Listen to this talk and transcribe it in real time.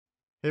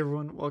Hey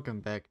everyone, welcome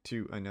back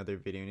to another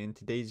video, and in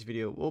today's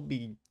video we'll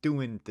be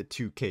doing the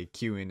 2K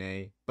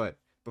Q&A, but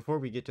before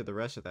we get to the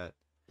rest of that,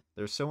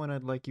 there's someone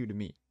I'd like you to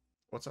meet.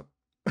 What's up?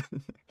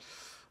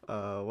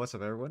 What's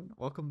up everyone?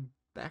 Welcome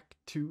back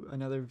to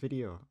another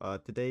video.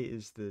 Today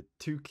is the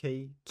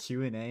 2K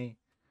Q&A.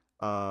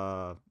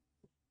 Uh,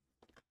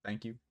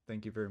 Thank you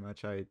very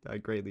much. I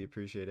greatly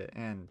appreciate it,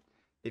 and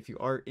if you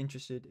are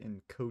interested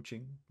in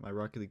coaching, my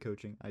Rocket League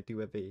coaching, I do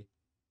have a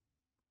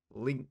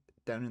link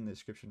down in the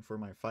description for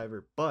my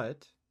Fiverr,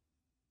 but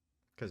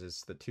because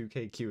it's the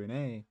 2K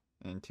Q&A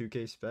and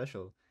 2K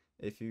special,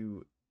 if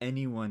you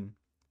anyone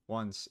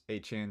wants a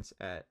chance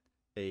at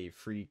a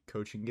free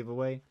coaching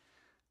giveaway,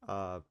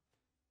 uh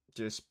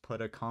just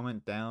put a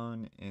comment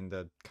down in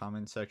the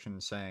comment section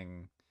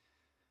saying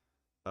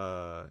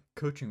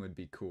coaching would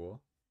be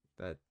cool.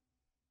 That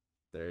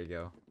There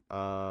you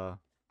go.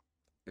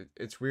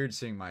 It's weird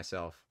seeing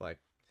myself, like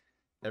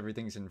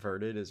everything's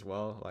inverted as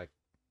well, like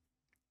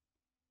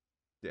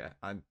yeah,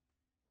 I'm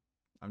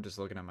just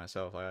looking at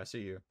myself like I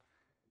see you.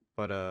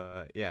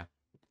 But yeah.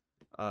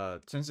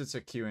 Since it's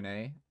a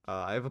Q&A,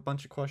 I have a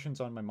bunch of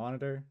questions on my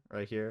monitor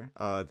right here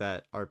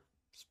that are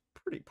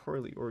pretty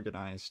poorly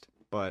organized,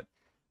 but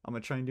I'm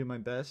gonna try and do my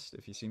best.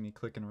 If you see me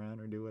clicking around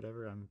or do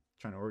whatever, I'm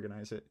trying to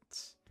organize it.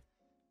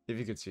 If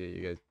you could see it,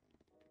 you guys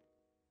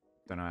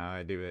don't know how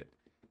I do it.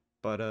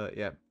 But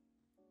yeah,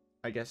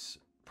 I guess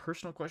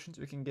personal questions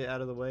we can get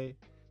out of the way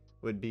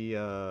would be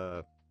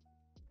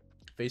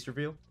face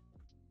reveal.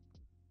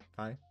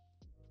 Hi,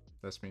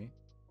 that's me.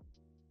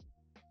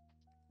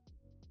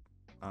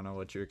 I don't know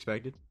what you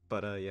expected,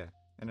 but yeah.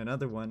 And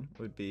another one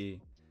would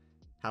be,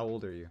 how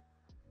old are you?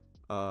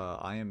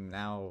 I am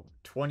now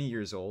 20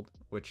 years old,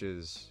 which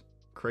is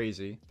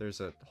crazy. There's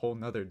a whole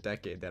nother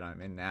decade that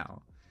I'm in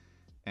now.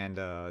 And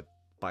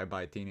bye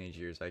bye teenage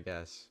years, I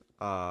guess.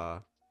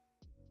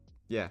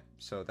 Yeah,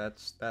 so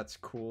that's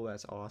cool,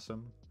 that's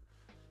awesome.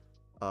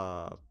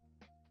 Uh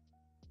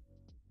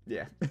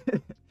yeah.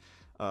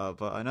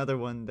 But another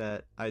one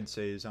that I'd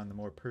say is on the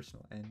more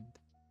personal end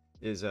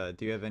is do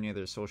you have any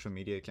other social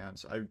media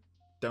accounts? I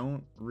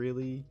don't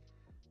really.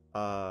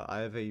 I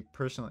have a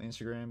personal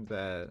Instagram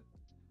that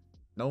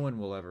no one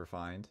will ever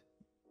find.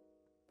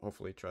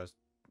 Hopefully, trust.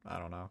 I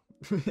don't know.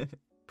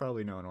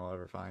 Probably no one will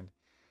ever find.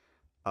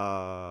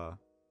 Uh,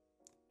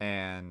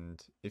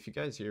 and if you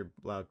guys hear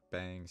loud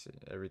bangs,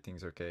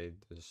 everything's okay.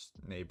 There's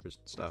neighbors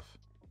and stuff.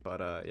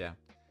 But yeah.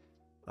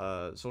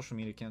 Social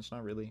media accounts,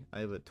 not really. I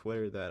have a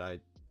Twitter that I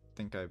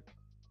think I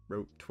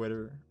wrote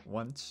Twitter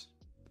once.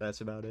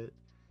 That's about it.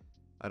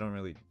 I don't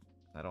really,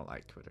 I don't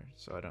like Twitter,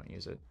 so I don't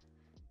use it.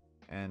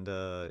 And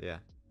yeah.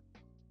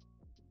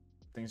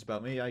 Things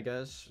about me, I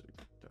guess.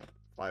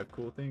 5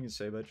 cool things to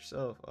say about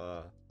yourself.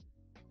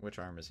 Which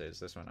arm is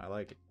this one? I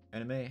like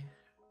anime,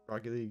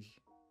 Rocket League,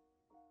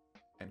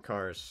 and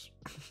cars.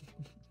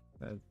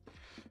 that,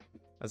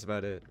 that's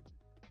about it.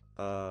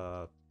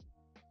 Uh,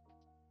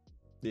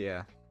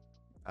 yeah.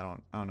 I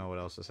don't know what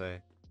else to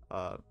say.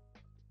 Uh,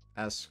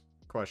 ask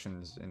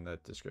questions in the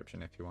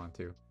description if you want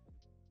to.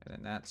 And then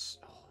that's,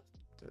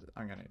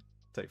 I'm gonna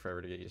take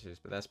forever to get used to this,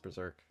 but that's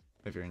Berserk.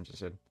 If you're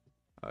interested,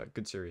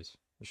 good series.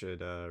 You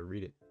should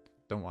read it.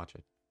 Don't watch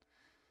it.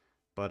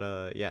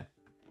 But yeah,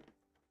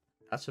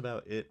 that's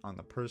about it on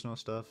the personal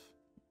stuff.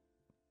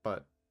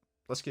 But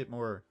let's get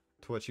more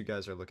to what you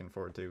guys are looking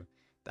forward to.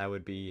 That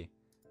would be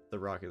the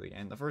Rocket League.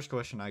 And the first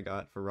question I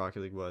got for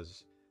Rocket League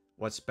was,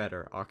 what's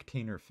better,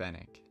 Octane or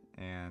Fennec?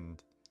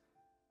 And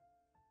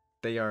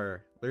they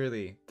are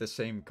literally the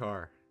same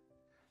car,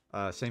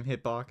 same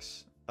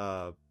hitbox.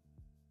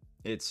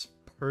 It's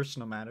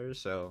personal matters,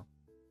 so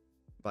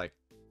like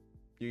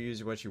you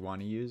use what you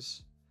want to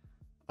use.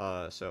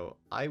 So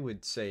I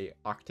would say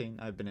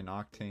Octane. I've been an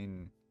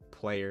Octane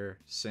player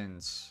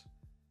since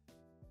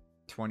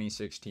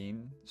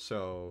 2016,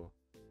 so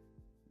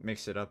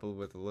mix it up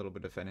with a little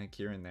bit of Fennec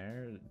here and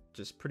there.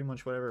 Just pretty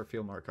much whatever I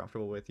feel more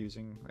comfortable with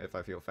using. If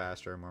I feel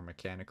faster, more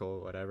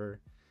mechanical, whatever,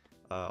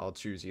 I'll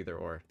choose either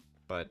or.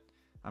 But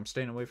I'm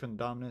staying away from the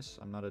Dominus.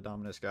 I'm not a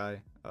Dominus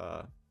guy.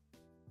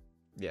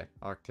 Yeah,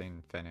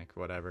 Octane, Fennec,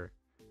 whatever.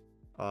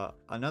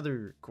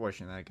 Another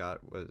question that I got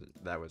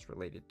was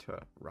related to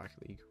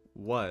Rocket League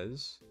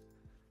was,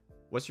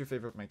 what's your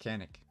favorite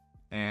mechanic?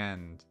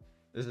 And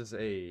this is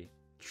a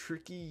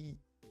tricky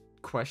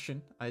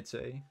question, I'd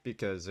say,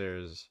 because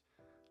there's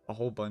a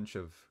whole bunch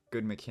of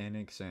good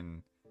mechanics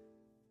and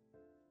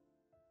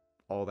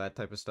all that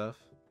type of stuff.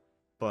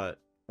 But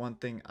one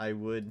thing I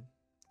would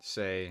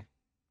say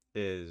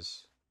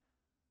is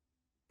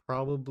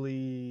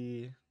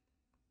probably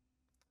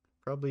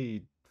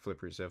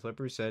Flip Reset. Flip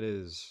Reset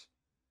is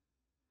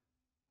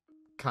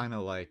kind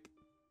of like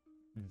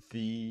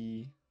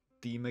the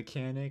the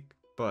mechanic,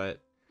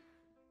 but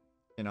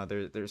you know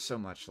there's so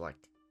much like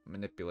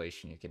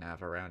manipulation you can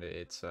have around it.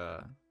 It's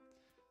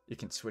you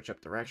can switch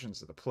up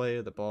directions of the play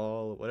of the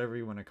ball, whatever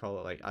you want to call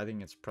it. Like I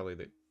think it's probably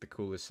the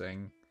coolest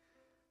thing.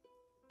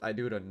 I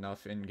do it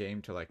enough in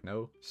game to like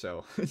know,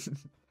 so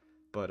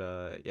but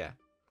yeah,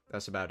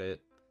 that's about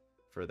it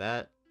for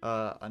that.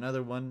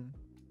 Another one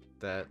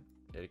that,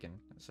 yet again,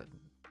 said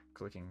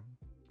clicking,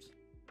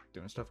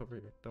 doing stuff over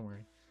here. Don't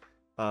worry.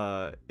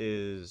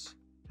 Is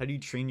how do you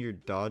train your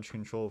dodge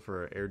control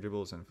for air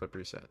dribbles and flip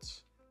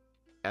resets,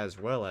 as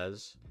well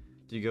as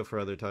do you go for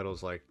other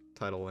titles like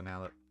Title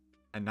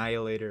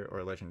Annihilator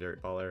or Legendary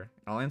Baller?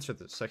 I'll answer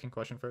the second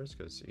question first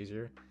because it's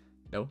easier.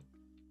 No,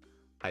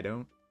 I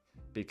don't,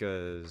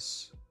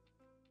 because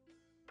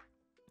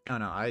I don't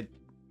know.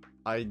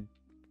 I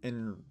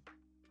in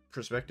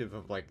perspective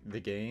of like the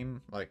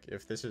game, like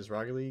if this is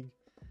Rocket League,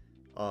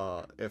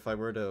 if I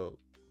were to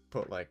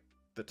put like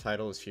the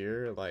titles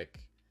here, like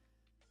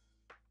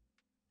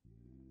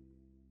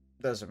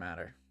doesn't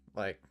matter.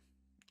 Like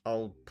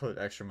I'll put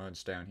extra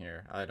modes down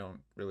here. I don't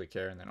really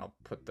care, and then I'll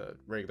put the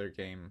regular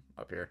game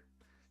up here.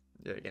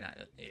 Yeah, you know,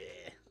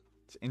 yeah.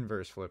 It's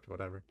inverse flipped,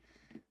 whatever.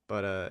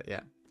 But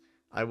yeah,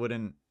 I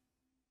wouldn't.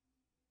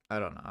 I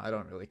don't know. I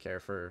don't really care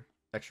for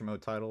extra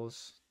mode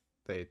titles.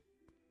 They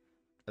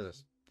I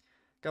just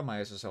got my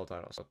SSL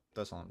title, so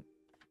that's all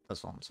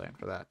I'm saying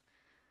for that.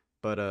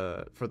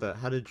 But for the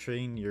how to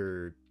train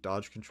your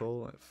dodge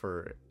control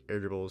for air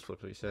dribbles,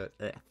 flip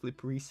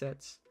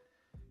resets,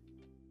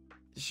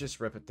 it's just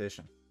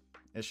repetition.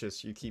 It's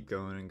just you keep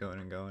going and going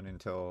and going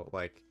until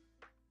like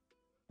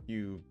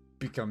you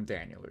become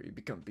Daniel or you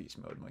become beast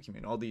mode. Like you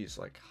mean all these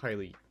like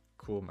highly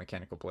cool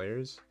mechanical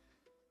players.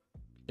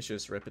 It's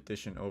just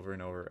repetition over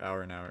and over,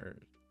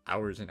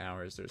 hours and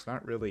hours. There's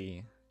not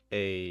really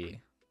a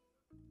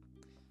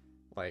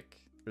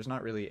there's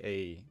not really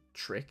a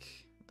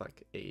trick,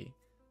 like a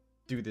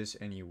do this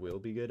and you will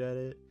be good at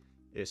it.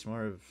 It's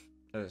more of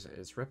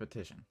it's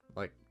repetition.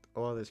 Like a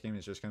lot of this game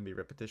is just gonna be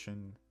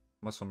repetition,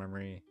 muscle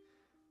memory,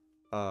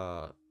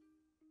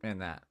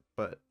 and that.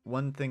 But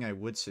one thing I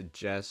would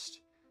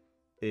suggest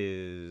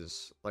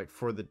is like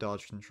for the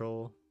dodge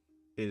control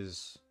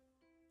is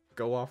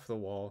go off the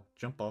wall,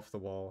 jump off the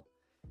wall,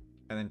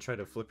 and then try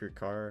to flip your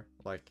car,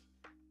 like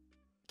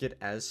get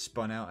as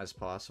spun out as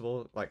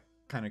possible, like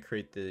kind of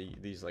create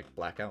these like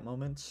blackout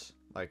moments,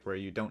 like where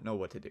you don't know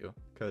what to do,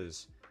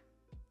 because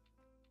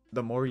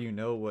the more you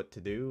know what to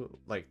do,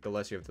 like the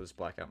less you have those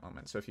blackout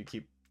moments. So if you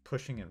keep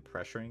pushing and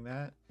pressuring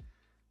that,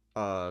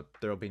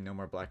 there'll be no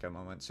more blackout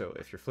moments. So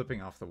if you're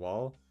flipping off the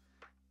wall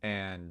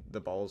and the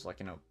ball's like,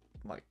 you know,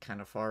 like kind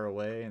of far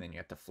away and then you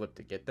have to flip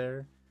to get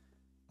there,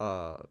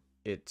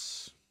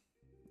 it's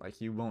like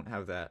you won't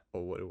have that,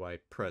 oh, what do I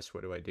press,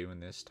 what do I do in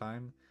this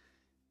time?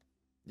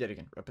 Yet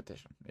again,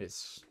 repetition.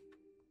 It's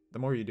the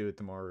more you do it,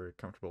 the more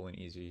comfortable and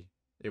easy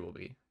it will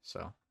be.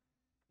 So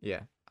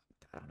yeah,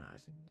 I don't know, I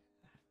think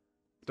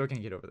still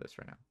can't get over this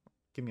right now.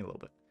 Give me a little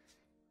bit.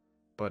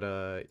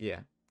 But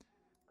yeah,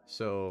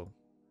 so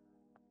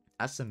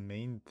that's the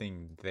main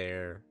thing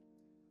there.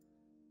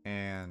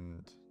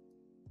 And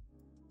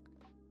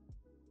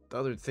the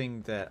other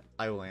thing that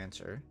I will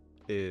answer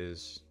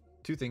is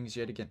two things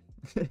yet again.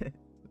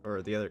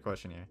 Or the other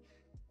question here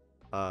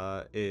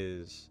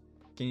is,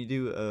 can you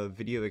do a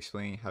video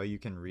explaining how you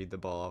can read the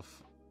ball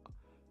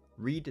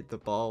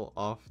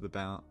off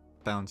the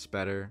bounce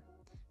better?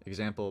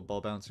 Example,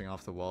 ball bouncing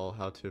off the wall,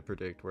 how to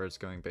predict where it's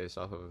going based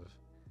off of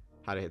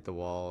how to hit the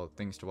wall,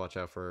 things to watch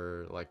out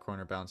for like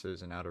corner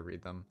bounces and how to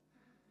read them.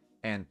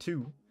 And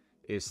two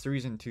is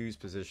 3s and 2s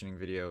positioning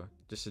video,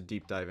 just a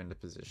deep dive into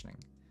positioning.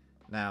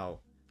 Now,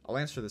 I'll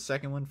answer the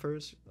second one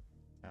first.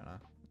 I don't know,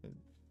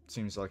 it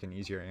seems like an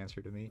easier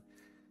answer to me.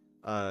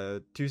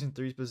 2s and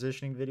 3s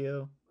positioning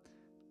video,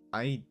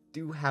 I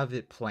do have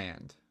it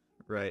planned,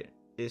 right?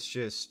 It's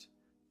just,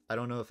 I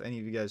don't know if any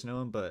of you guys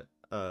know him, but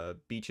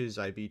Beaches,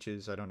 I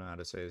don't know how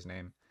to say his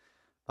name.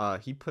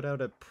 He put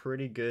out a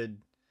pretty good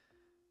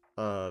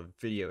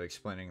video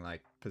explaining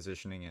like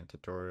positioning and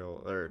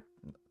tutorial, or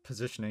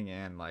positioning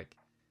and like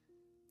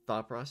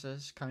thought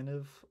process kind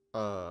of.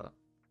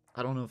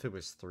 I don't know if it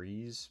was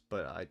 3s,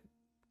 but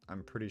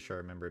I'm pretty sure I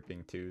remember it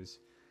being 2s.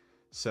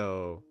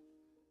 So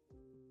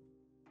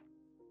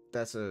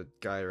that's a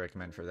guy I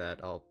recommend for that.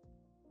 I'll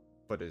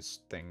put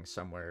his thing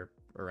somewhere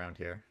around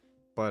here.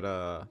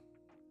 But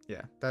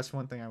yeah, that's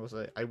one thing I will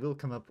say. I will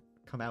come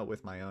out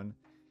with my own.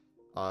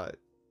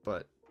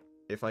 But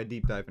if I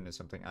deep dive into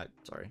something,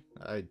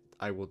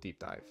 I will deep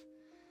dive.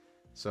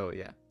 So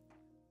yeah.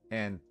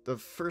 And the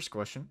first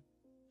question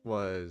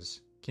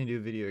was, can you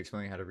do a video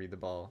explaining how to read the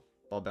ball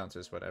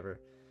bounces, whatever?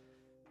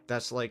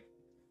 That's like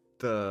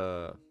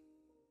the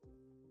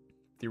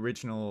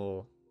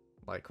original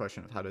like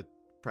question of how to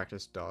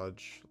practice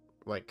dodge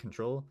like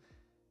control.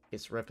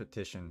 It's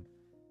repetition.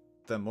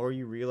 The more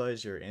you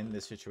realize you're in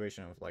this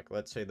situation of like,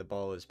 let's say the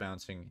ball is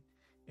bouncing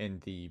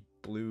in the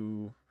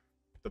blue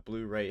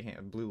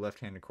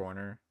left-handed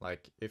corner,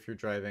 like if you're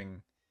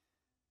driving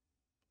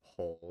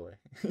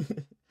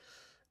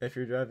if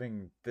you're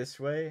driving this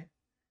way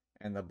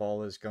and the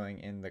ball is going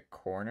in the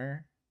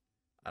corner,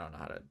 I don't know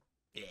how to,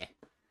 yeah,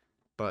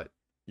 but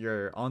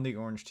you're on the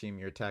orange team,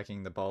 you're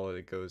attacking the ball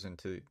that goes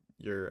into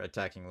your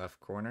attacking left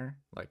corner,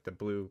 like the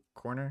blue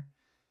corner,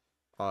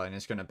 and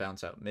it's gonna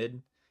bounce out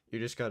mid. You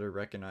just gotta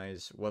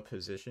recognize what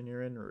position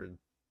you're in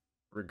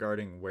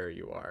regarding where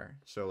you are.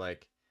 So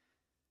like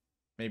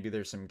maybe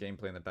there's some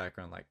gameplay in the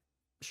background like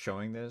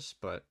showing this,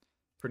 but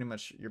pretty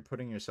much you're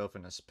putting yourself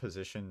in a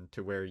position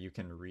to where you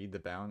can read the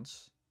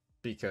bounce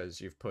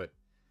because you've put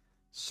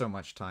so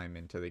much time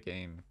into the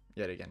game.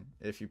 Yet again,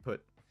 if you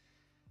put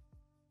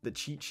the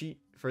cheat sheet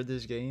for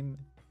this game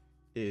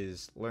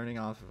is learning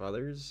off of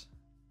others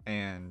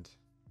and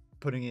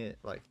putting it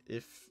like,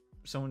 if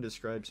someone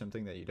describes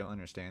something that you don't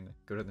understand,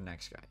 go to the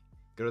next guy,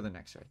 go to the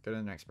next guy, go to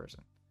the next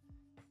person.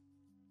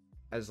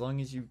 As long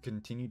as you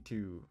continue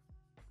to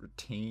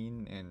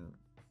retain and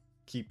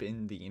keep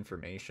in the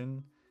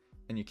information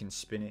and you can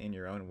spin it in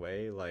your own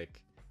way,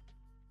 like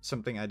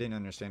something I didn't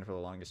understand for the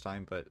longest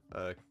time, but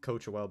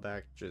coach a while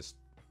back just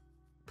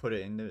put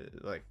it into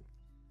like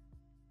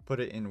put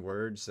it in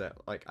words that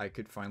like I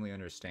could finally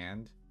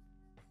understand.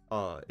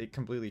 It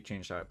completely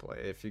changed how I play.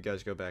 If you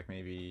guys go back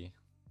maybe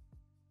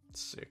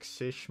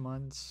 6-ish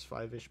months,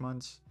 5-ish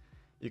months,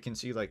 you can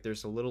see like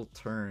there's a little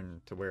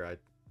turn to where I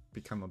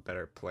become a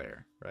better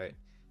player, right?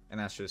 And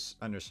that's just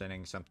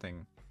understanding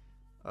something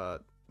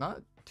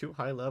not too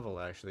high level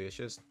actually. It's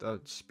just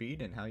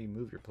speed and how you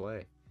move your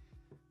play.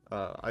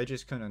 I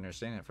just couldn't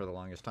understand it for the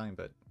longest time,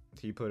 but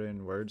he put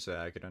in words that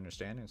I could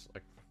understand, and it's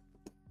like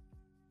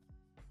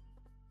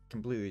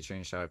completely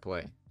changed how I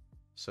play.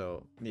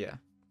 So yeah,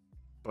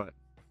 but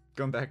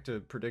going back to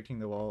predicting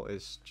the wall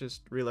is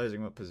just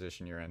realizing what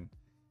position you're in.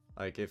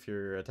 Like if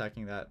you're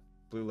attacking that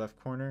blue left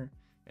corner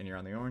and you're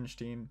on the orange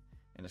team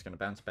and it's gonna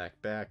bounce back,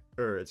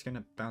 or it's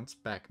gonna bounce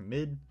back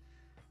mid,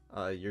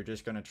 you're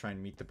just gonna try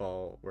and meet the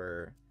ball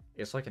where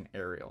it's like an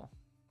aerial,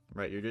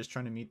 right? You're just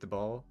trying to meet the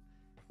ball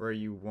where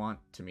you want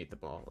to meet the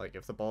ball. Like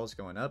if the ball is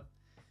going up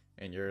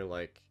and you're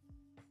like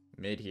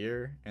mid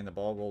here and the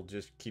ball will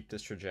just keep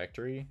this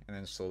trajectory and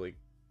then slowly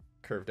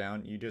curve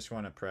down, you just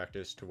want to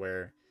practice to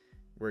where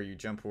you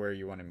jump where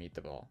you want to meet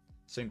the ball.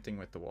 Same thing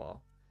with the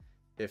wall.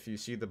 If you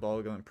see the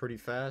ball going pretty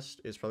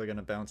fast, it's probably going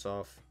to bounce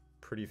off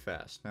pretty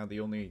fast. Now the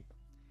only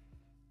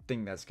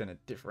thing that's going to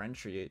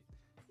differentiate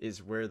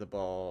is where the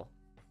ball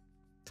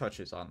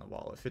touches on the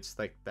wall. If it's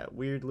like that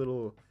weird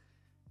little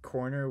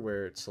corner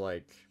where it's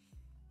like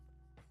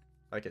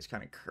it's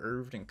kind of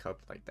curved and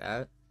cupped like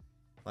that,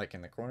 like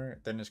in the corner,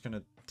 then it's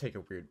gonna take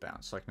a weird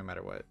bounce, like no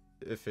matter what.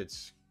 If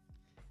it's,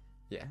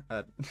 yeah,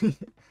 I don't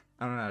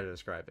know how to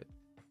describe it,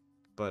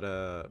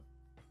 but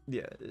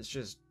yeah, it's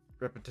just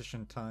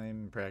repetition,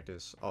 time,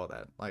 practice, all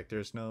that. Like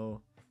there's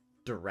no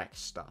direct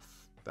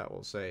stuff that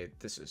will say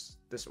this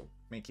will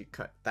make you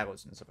cut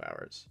thousands of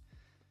hours.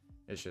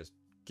 It's just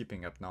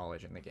keeping up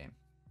knowledge in the game.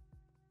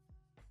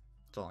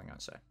 That's all I'm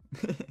gonna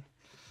say.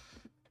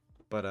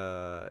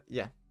 But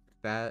yeah,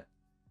 that.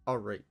 All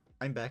right,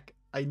 I'm back.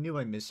 I knew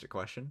I missed a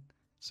question.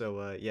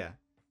 So yeah,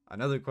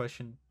 another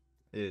question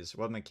is,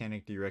 what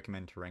mechanic do you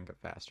recommend to rank up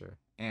faster?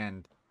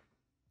 And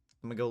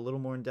I'm gonna go a little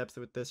more in depth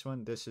with this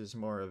one. This is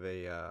more of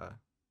a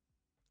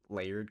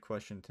layered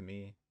question to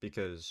me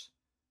because,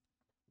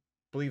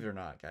 believe it or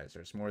not, guys,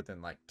 there's more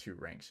than like 2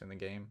 ranks in the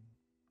game.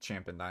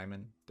 Champ and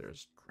Diamond.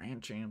 There's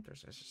Grand Champ,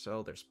 there's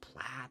SSL, there's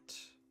Plat,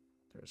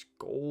 there's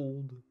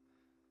Gold,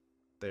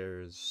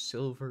 there's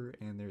Silver,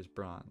 and there's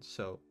Bronze.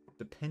 So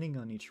depending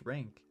on each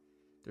rank,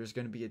 there's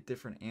going to be a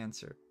different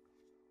answer.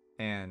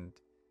 And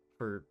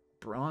for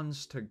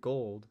Bronze to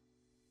Gold,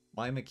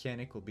 my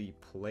mechanic will be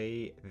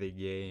play the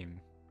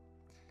game.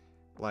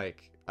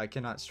 Like, I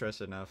cannot stress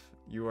enough,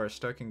 you are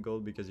stuck in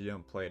Gold because you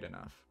don't play it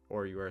enough,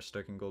 or you are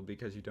stuck in Gold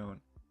because you don't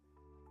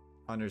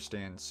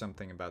understand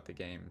something about the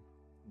game,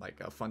 like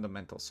a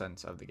fundamental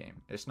sense of the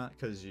game. It's not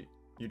because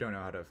you don't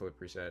know how to flip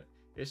reset.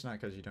 It's not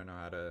because you don't know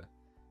how to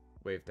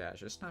wave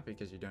dash. It's not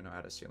because you don't know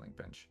how to ceiling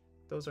pinch.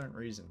 Those aren't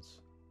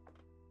reasons.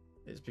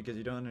 It's because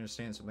you don't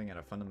understand something at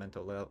a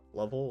fundamental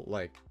level.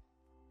 Like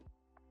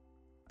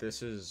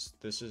this is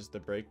the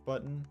break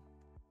button.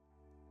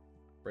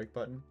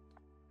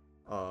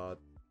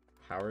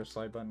 Power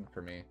slide button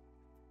for me.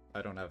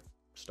 I don't have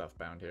stuff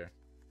bound here.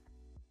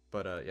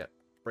 But yeah,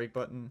 break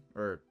button,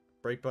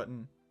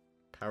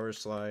 power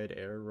slide,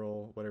 air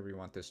roll, whatever you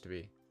want this to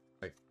be.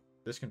 Like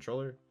this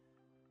controller,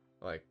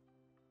 like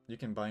you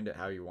can bind it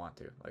how you want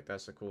to. Like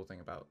that's the cool thing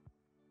about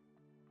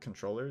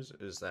controllers,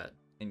 is that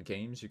in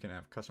games you can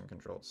have custom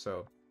controls.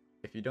 So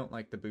if you don't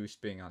like the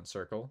boost being on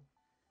circle,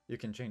 you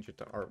can change it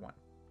to R1.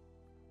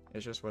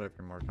 It's just whatever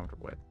you're more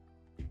comfortable with.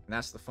 And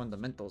that's the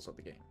fundamentals of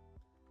the game,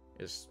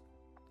 is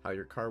how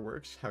your car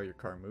works, how your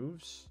car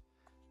moves.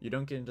 You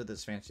don't get into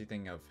this fancy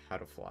thing of how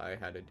to fly,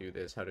 how to do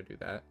this, how to do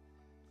that.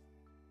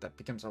 That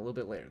becomes a little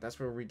bit later. That's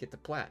where we get to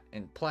Plat.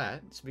 And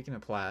Plat, speaking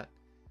of Plat,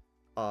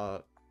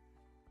 you're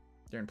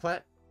in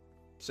Plat,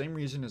 same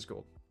reason as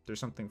Gold. There's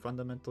something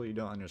fundamental you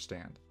don't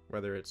understand.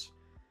 Whether it's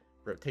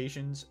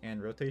rotations,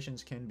 and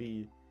rotations can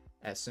be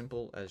as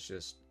simple as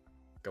just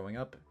going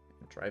up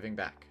and driving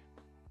back.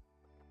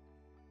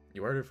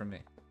 You heard it from me.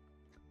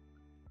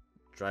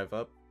 Drive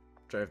up,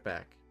 drive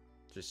back.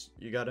 Just,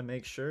 you gotta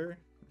make sure,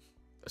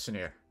 listen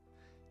here,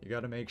 you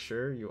gotta make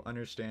sure you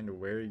understand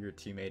where your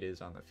teammate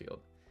is on the field.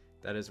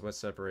 That is what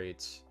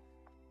separates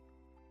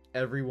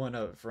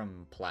everyone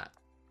from Plat.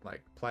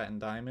 Like Plat and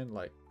Diamond,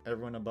 like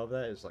everyone above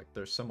that is like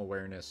there's some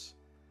awareness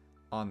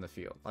on the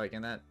field. Like,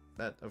 and that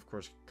of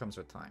course comes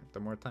with time. The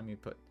more time you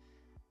put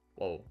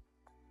Whoa,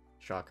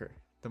 shocker.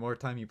 The more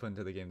time you put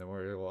into the game, the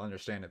more you will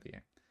understand the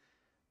game.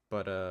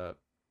 But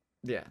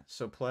yeah.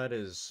 So plat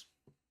is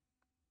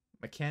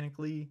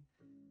mechanically,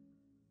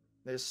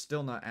 they're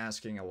still not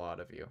asking a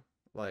lot of you.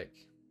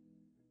 Like,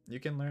 you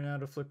can learn how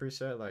to flip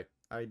reset. Like,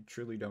 I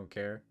truly don't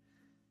care.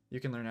 You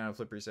can learn how to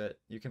flip reset.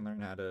 You can learn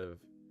how to,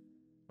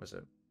 what's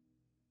it,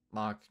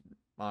 mock,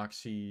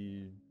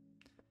 moxie,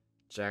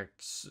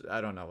 jacks. I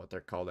don't know what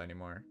they're called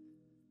anymore.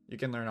 You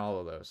can learn all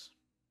of those.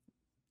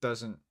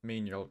 Doesn't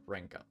mean you'll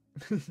rank up.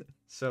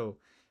 So,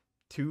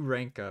 to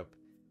rank up,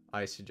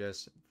 I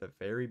suggest the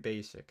very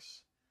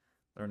basics.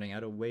 Learning how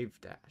to wave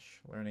dash,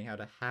 learning how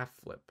to half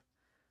flip,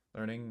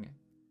 learning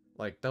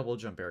like double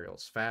jump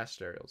aerials,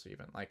 fast aerials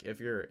even. Like if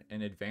you're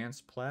an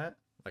advanced plat,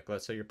 like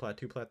let's say you're plat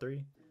 2, plat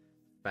 3,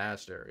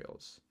 fast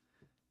aerials.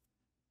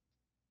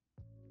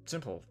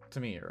 Simple to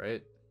me,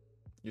 right?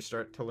 You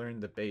start to learn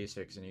the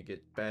basics and you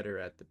get better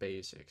at the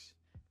basics.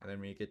 And then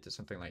when you get to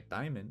something like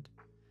diamond,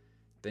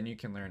 then you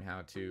can learn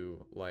how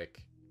to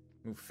like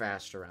move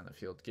fast around the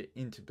field, get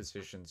into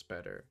positions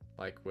better,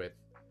 like with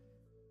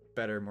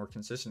better, more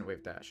consistent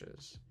wave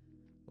dashes.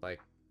 Like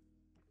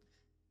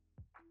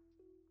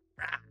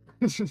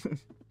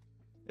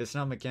it's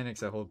not mechanics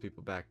that hold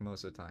people back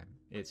most of the time.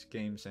 It's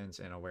game sense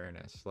and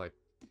awareness. Like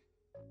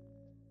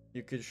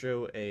you could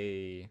show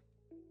a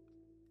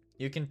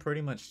you can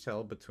pretty much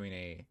tell between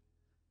a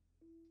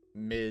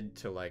mid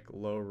to like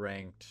low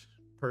ranked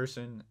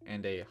person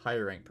and a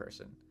higher ranked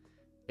person.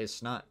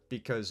 It's not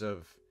because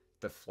of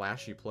the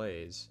flashy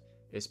plays,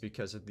 it's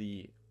because of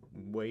the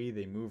way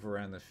they move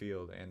around the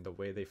field and the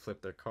way they flip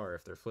their car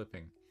if they're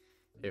flipping.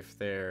 If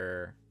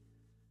they're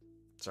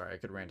sorry, I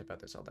could rant about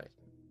this all day.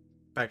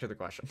 Back to the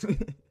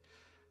question.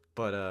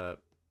 But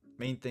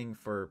main thing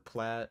for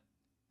plat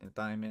and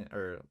diamond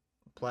or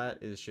plat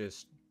is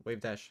just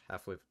wave dash,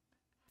 half flip,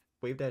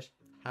 wave dash,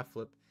 half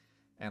flip,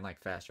 and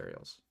like fast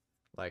aerials.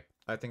 Like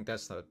I think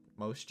that's the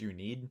most you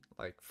need.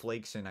 Like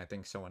Flakes and I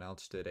think someone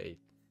else did a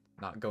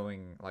not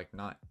going like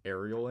not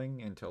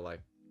aerialing until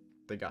like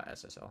they got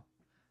SSL.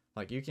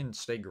 Like you can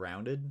stay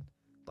grounded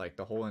like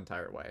the whole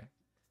entire way.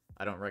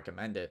 I don't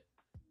recommend it,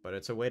 but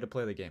it's a way to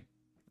play the game.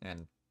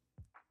 And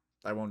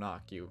I won't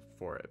knock you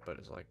for it, but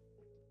it's like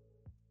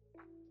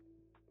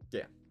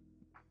yeah.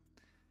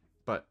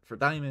 But for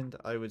diamond,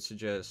 I would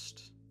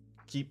suggest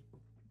keep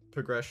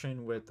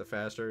progression with the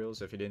fast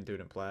aerials if you didn't do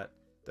it in plat.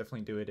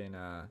 Definitely do it in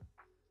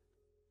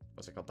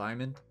what's it called,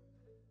 diamond.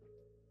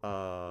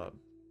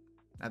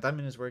 Now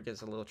diamond is where it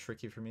gets a little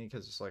tricky for me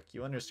because it's like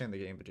you understand the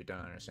game but you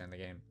don't understand the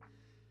game,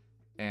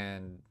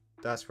 and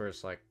that's where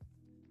it's like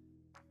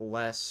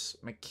less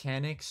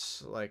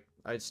mechanics. Like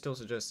I'd still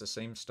suggest the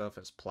same stuff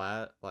as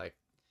plat. Like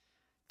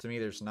to me,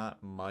 there's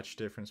not much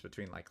difference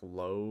between like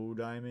low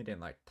diamond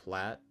and like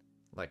plat,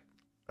 like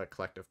a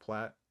collective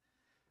plat.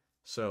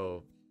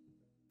 So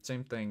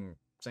same thing,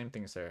 same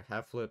things there.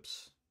 Half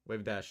flips,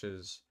 wave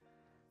dashes,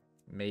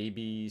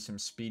 maybe some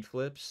speed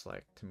flips,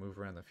 like to move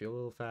around the field a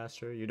little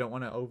faster. You don't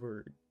want to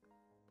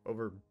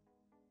overboard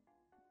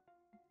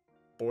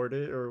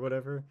it or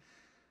whatever.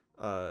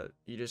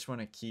 You just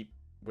want to keep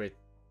with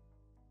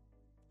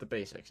the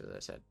basics, as I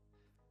said.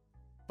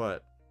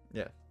 But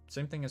yeah,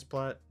 same thing as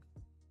plat.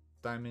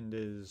 Diamond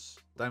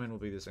will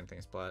be the same thing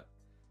as plat.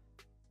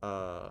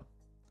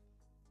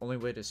 Only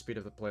way to speed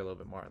up the play a little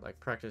bit more, like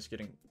practice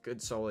getting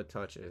good solid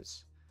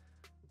touches.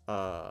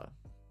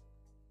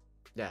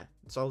 Yeah,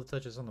 solid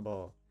touches on the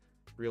ball.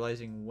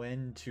 Realizing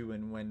when to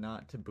and when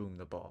not to boom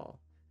the ball.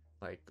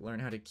 Like learn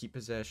how to keep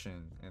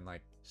possession and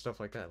like stuff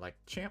like that. Like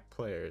champ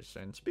players.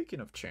 And speaking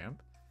of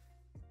champ,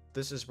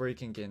 this is where you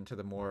can get into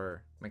the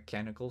more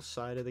mechanical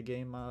side of the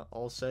game,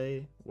 I'll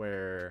say,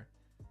 where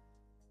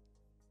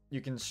you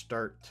can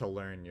start to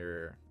learn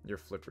your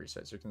flip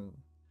resets.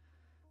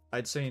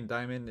 I'd say in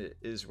diamond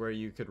is where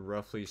you could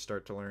roughly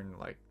start to learn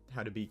like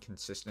how to be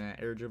consistent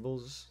at air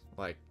dribbles,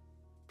 like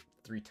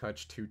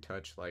 3-touch,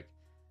 2-touch, like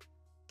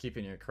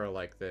keeping your car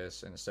like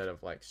this instead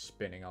of like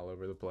spinning all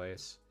over the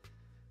place.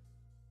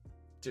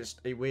 Just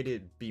a way to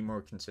be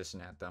more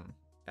consistent at them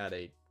at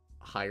a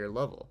higher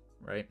level,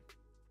 right?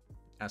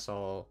 That's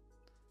all.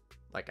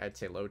 Like I'd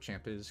say low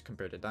champ is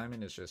compared to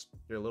diamond is just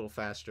you're a little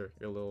faster,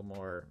 you're a little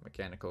more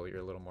mechanical, you're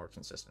a little more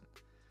consistent,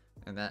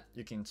 and that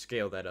you can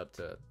scale that up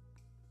to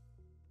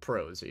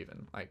pros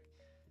even. Like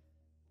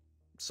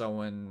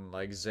someone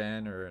like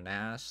Zen or an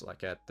ass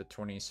like at the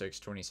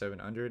 26-2700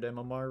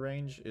 mmr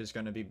range is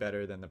going to be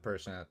better than the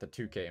person at the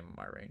 2k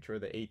mmr range or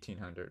the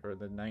 1800 or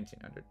the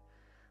 1900.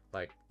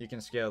 Like you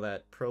can scale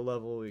that pro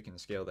level, you can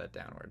scale that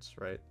downwards,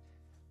 right?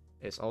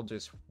 It's all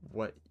just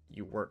what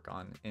you work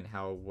on and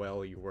how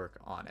well you work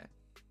on it.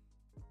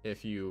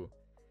 If you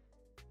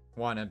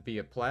want to be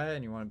a plat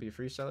and you want to be a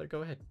freestyler,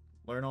 go ahead,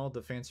 learn all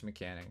the fancy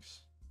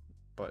mechanics,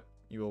 but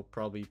you will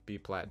probably be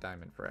plat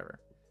diamond forever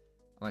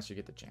unless you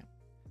get the champ.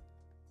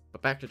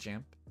 But back to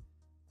champ,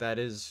 that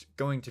is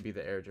going to be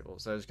the air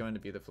dribbles, that is going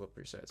to be the flip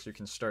resets. You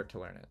can start to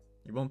learn it.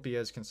 You won't be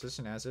as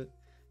consistent as it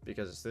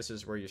because this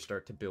is where you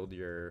start to build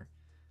your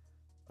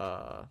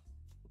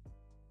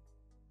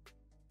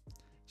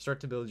start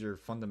to build your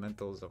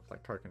fundamentals of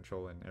like car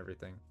control and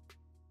everything.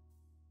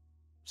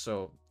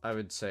 So I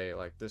would say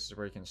like this is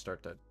where you can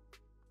start to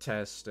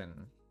test and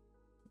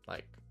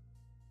like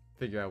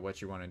figure out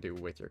what you want to do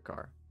with your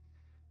car.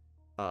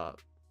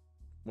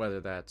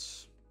 Whether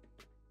that's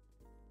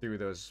through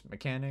those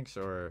mechanics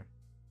or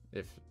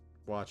if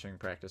watching,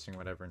 practicing,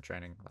 whatever, and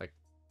training. Like,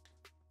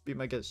 be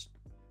my guest.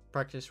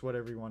 Practice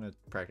whatever you want to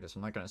practice.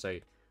 I'm not gonna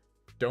say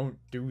don't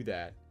do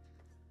that.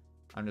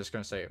 I'm just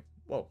gonna say,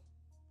 whoa,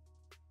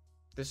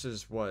 this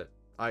is what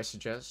I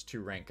suggest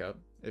to rank up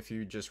if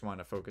you just want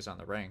to focus on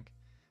the rank.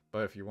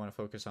 But if you want to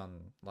focus on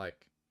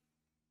like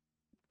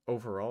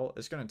overall,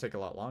 it's gonna take a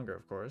lot longer,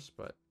 of course.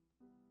 But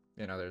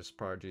you know, there's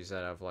prodigies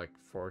that have like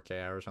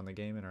 4K hours on the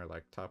game and are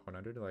like top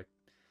 100. Like,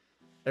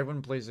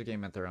 everyone plays the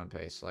game at their own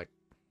pace. Like,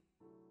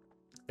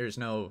 there's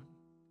no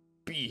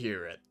be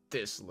here at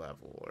this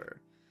level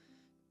or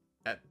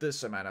at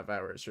this amount of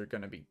hours you're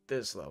gonna be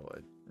this level.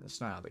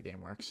 It's not how the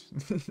game works.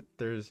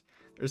 there's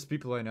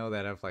people I know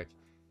that have like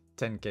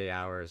 10K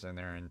hours and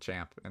they're in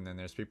champ, and then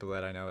there's people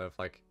that I know that have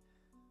like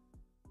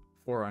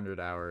 400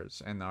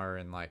 hours and are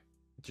in like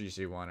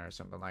GC1 or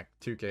something. Like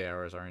 2K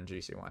hours are in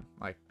GC1,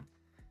 like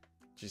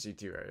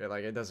GC2.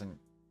 Like, it doesn't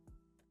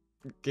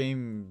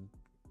game.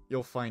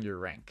 You'll find your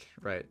rank,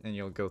 right, and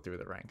you'll go through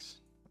the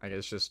ranks. Like,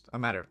 it's just a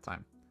matter of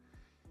time.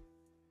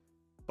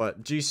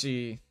 But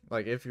GC,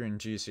 like, if you're in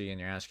GC and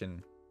you're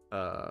asking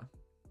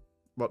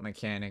what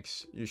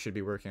mechanics you should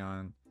be working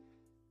on,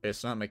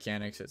 it's not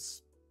mechanics,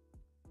 it's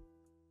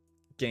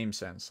game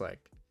sense.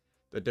 Like,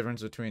 the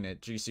difference between a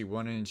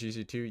GC1 and a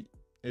GC2,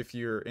 if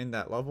you're in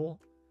that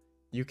level,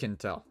 you can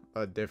tell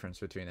a difference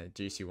between a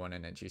GC1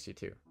 and a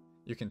GC2.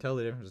 You can tell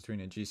the difference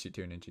between a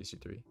GC2 and a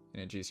GC3,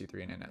 and a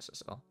GC3 and an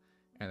SSL,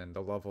 and then the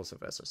levels of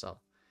SSL.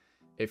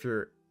 If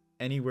you're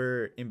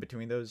anywhere in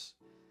between those,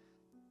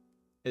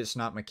 it's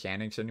not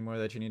mechanics anymore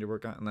that you need to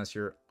work on, unless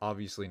you're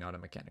obviously not a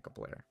mechanical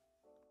player.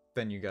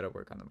 Then you gotta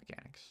work on the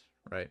mechanics,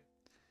 right?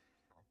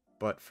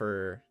 But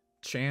for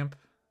champ,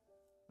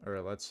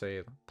 or let's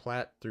say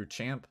plat through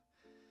champ,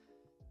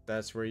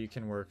 that's where you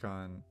can work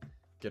on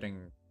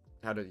getting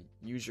how to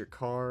use your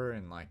car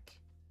and like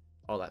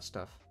all that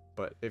stuff.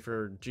 But if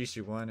you're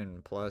GC1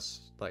 and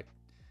plus, like,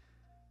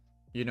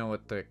 you know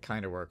what to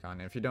kind of work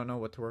on. If you don't know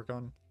what to work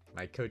on,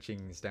 my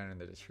coaching is down in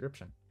the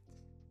description,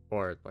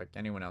 or like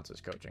anyone else's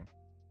coaching.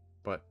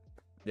 But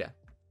yeah,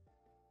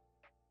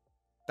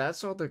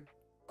 that's all the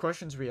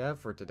questions we have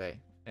for today,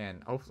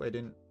 and hopefully I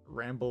didn't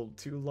ramble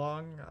too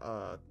long.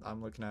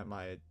 I'm looking at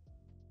my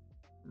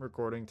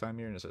recording time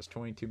here and it says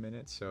 22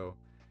 minutes, so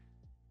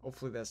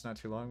hopefully that's not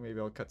too long. Maybe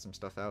I'll cut some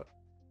stuff out.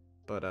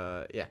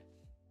 But yeah,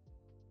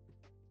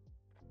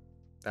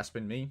 that's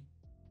been me.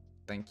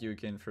 Thank you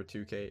again for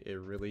 2K. It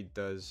really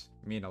does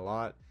mean a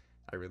lot.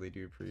 I really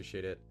do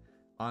appreciate it.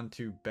 On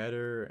to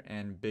better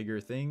and bigger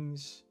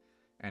things,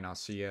 and I'll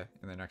see ya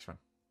in the next one.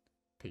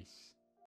 Peace.